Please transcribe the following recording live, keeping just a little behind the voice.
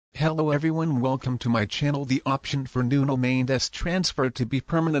Hello everyone, welcome to my channel. The option for Nuno Mendes transfer to be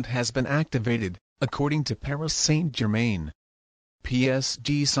permanent has been activated, according to Paris Saint-Germain.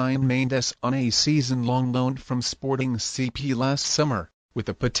 PSG signed Mendes on a season-long loan from Sporting CP last summer, with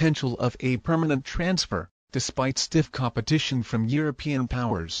the potential of a permanent transfer, despite stiff competition from European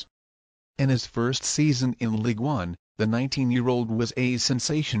powers. In his first season in Ligue 1, the 19-year-old was a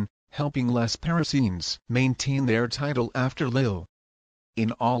sensation, helping Les Parisiens maintain their title after Lille.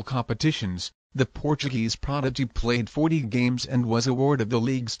 In all competitions, the Portuguese prodigy played 40 games and was awarded the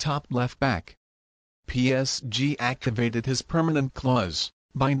league's top left-back. PSG activated his permanent clause,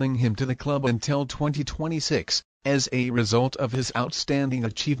 binding him to the club until 2026, as a result of his outstanding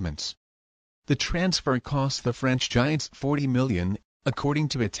achievements. The transfer cost the French giants 40 million, according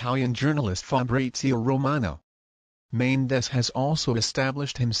to Italian journalist Fabrizio Romano. Mendes has also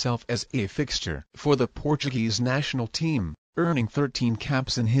established himself as a fixture for the Portuguese national team, earning 13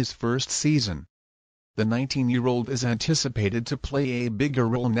 caps in his first season. The 19-year-old is anticipated to play a bigger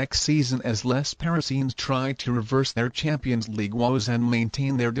role next season as Les Parisiens try to reverse their Champions League woes and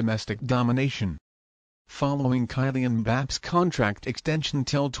maintain their domestic domination. Following Kylian Mbappe's contract extension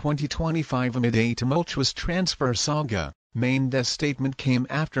till 2025 amid a tumultuous transfer saga, Mendes' statement came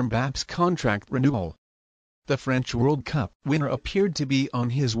after Mbappe's contract renewal. The French World Cup winner appeared to be on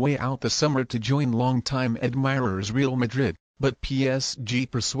his way out the summer to join longtime admirers Real Madrid, but PSG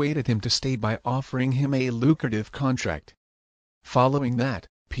persuaded him to stay by offering him a lucrative contract. Following that,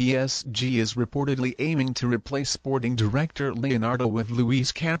 PSG is reportedly aiming to replace sporting director Leonardo with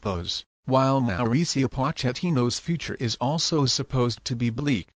Luis Campos, while Mauricio Pochettino's future is also supposed to be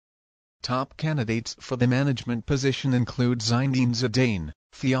bleak. Top candidates for the management position include Zinedine Zidane,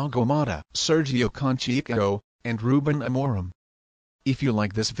 Thiago Motta, Sergio Conceição, and Ruben Amorim. If you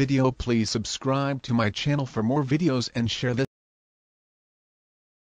like this video, please subscribe to my channel for more videos and share this